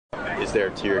is there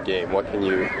to your game? What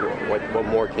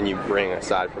more can you bring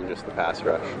aside from just the pass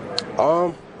rush?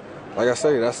 Like I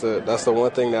say, that's the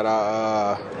one thing that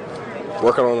I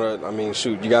working on.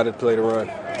 You got to play the run.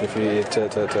 If you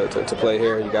to play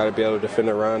here, you got to be able to defend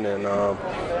the run, and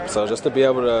so just to be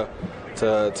able to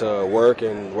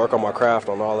work on my craft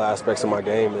on all aspects of my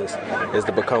game is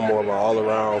to become more of an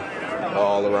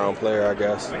all around player, I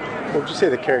guess. What would you say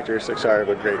the characteristics are of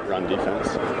a great run defense?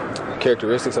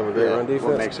 Characteristics of a great run defense?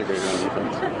 What makes a great run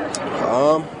defense?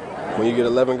 When you get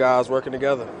 11 guys working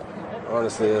together.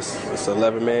 Honestly, it's an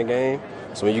 11-man game.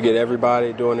 So when you get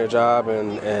everybody doing their job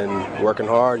and working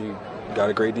hard, you got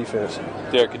a great defense.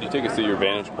 Derek, could you take us to your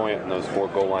vantage point and those 4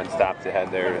 goal line stops you had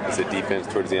there as a defense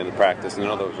towards the end of practice? And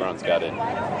those runs got in.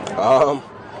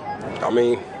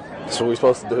 That's what we're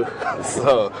supposed to do.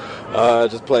 So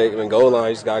just play. Goal line,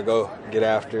 you just got to go get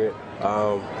after it.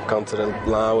 Come to the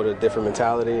line with a different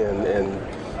mentality and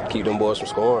keep them boys from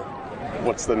scoring.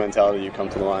 What's the mentality you come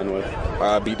to the line with?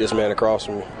 I beat this man across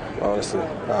from me, honestly.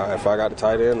 If I got the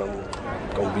tight end, I'm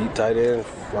going to beat tight end.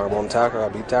 If I want to tackle, I'll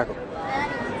beat tackle.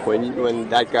 When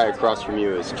that guy across from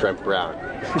you is Trent Brown.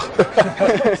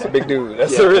 That's a big dude.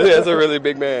 That's a really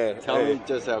big man. Tell me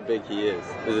just how big he is.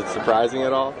 Is it surprising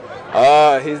at all?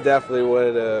 He's definitely one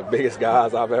of the biggest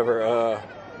guys I've ever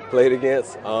played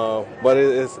against. But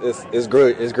it's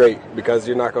great. It's great because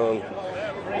you're not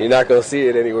gonna see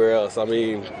it anywhere else.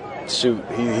 He's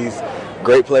a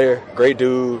great player, great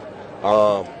dude,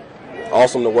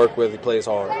 awesome to work with. He plays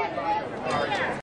hard.